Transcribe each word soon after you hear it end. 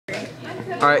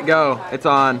Alright, go. It's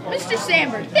on. Mr.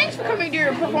 Sandberg, thanks for coming to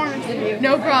your performance review.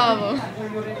 No problem.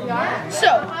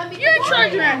 So, you're in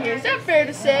charge around here, is that fair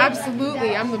to say?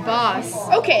 Absolutely, I'm the boss.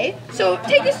 Okay, so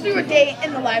take us through a day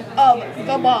in the life of the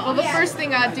boss. Well, the first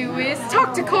thing I do is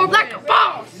talk to corporate. Like a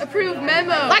boss! Approve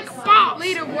memos. Like a boss!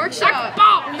 Lead a workshop. Like a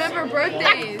boss! Remember birthdays.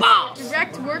 Like a boss!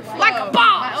 Direct workflow. Like a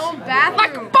boss! My own bathroom.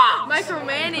 Like a boss!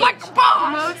 Micromanage. Like a boss!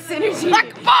 Promote synergy.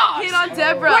 Like a boss! Hit on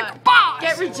Deborah. Like a boss!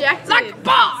 Get rejected. Like a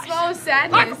boss! Swallow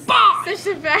sadness. Like a boss! Such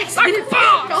the facts. Like a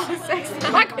boss! Call sex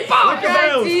time. Like a boss!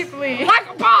 Cry deeply. Like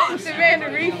a boss! Demand a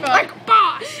refund. Like a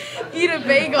boss! Eat a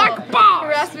bagel. Like a boss!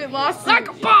 Harassment lawsuit. Like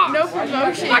a boss! No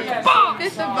promotion. Like a boss!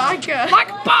 Fifth of vodka. Like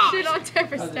a boss! Shit on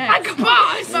Deborah stats. Like a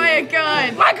boss! Buy a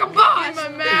gun. Like a boss! In my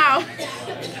mouth.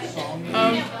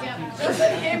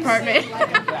 Apartment.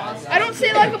 I don't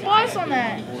say like a boss on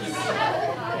that.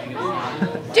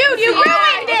 Dude, you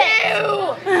ruined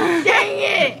it! Dang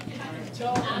it!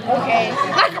 Okay.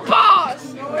 Like a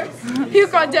boss!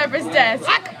 Puke on Deborah's desk.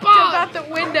 Like a Jump boss! out the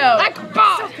window. Like a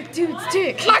boss! Suck a dude's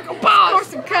dick. Like a Pour boss!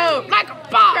 some coke. Like a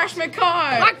boss! Crash my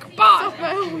car. Like a boss! Suck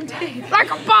my own dick. Like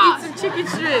a Eat boss! some chicken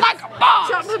strips. Like a boss!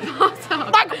 Chop the boss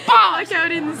up. Like a boss! Like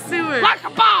out in the sewer. Like a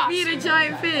boss! Meet a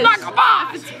giant fish. Like a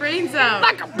boss! Its brains out.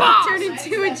 Like a boss! Turn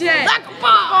into a jet. Like a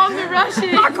boss! Bomb the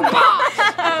Russians. Like a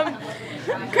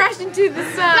boss! Crash into the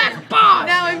sun. Like a boss!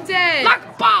 Now I'm dead. Like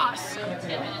a boss!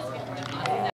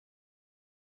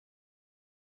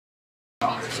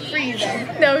 For you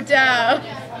then. No doubt.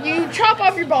 You chop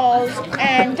off your balls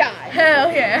and die.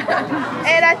 Hell yeah.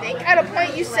 And I think at a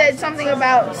point you said something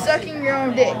about sucking your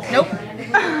own dick. Nope.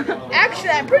 Actually,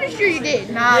 I'm pretty sure you did.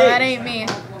 Nah, that ain't me.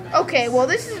 Okay, well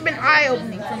this has been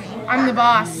eye-opening for me. I'm the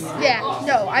boss. Yeah,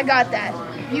 no, I got that.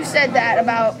 You said that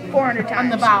about 400 times. I'm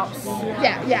the boss.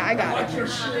 Yeah, I got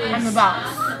it. I'm the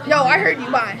boss. No, I heard you.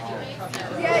 Bye.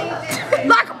 Yeah, you did.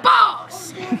 Like a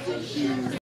boss!